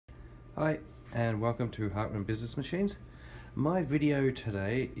Hi, and welcome to Hartman Business Machines. My video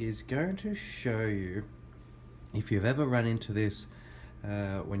today is going to show you, if you've ever run into this,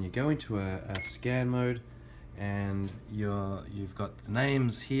 when you go into a scan mode and you've got the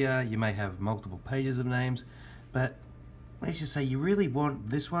names here. You may have multiple pages of names, but let's just say you really want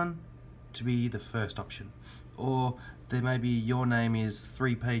this one to be the first option, or there may be your name is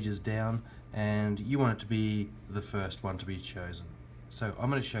 3 pages down and you want it to be the first one to be chosen. So I'm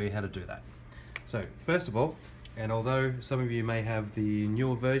going to show you how to do that. So first of all, and although some of you may have the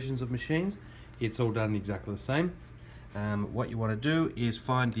newer versions of machines, it's all done exactly the same. What you want to do is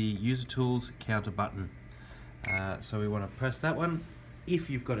find the User Tools Counter button. So we want to press that one. If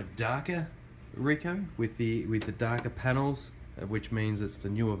you've got a darker Ricoh with the darker panels, which means it's the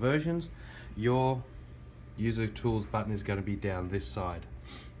newer versions, your User Tools button is going to be down this side.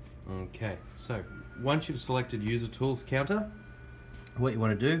 Okay, so once you've selected User Tools Counter, what you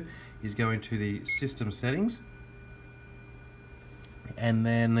want to do is go into the System Settings, and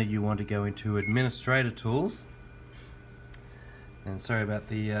then you want to go into Administrator Tools. And sorry about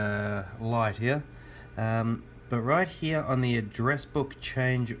the light here, but right here on the Address Book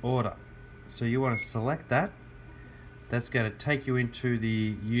Change Order, so you want to select that. That's going to take you into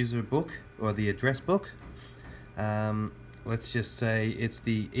the user book or the address book. Let's just say it's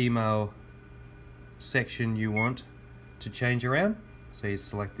the email section you want to change around. So you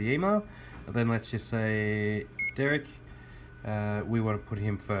select the email, and then let's just say Derek, we want to put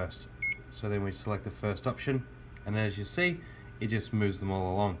him first. So then we select the first option, and as you see, it just moves them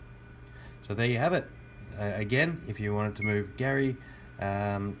all along. So there you have it. Again, if you wanted to move Gary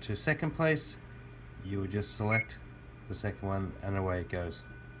to second place, you would just select the second one and away it goes.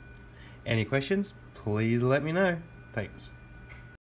 Any questions? Please let me know. Thanks.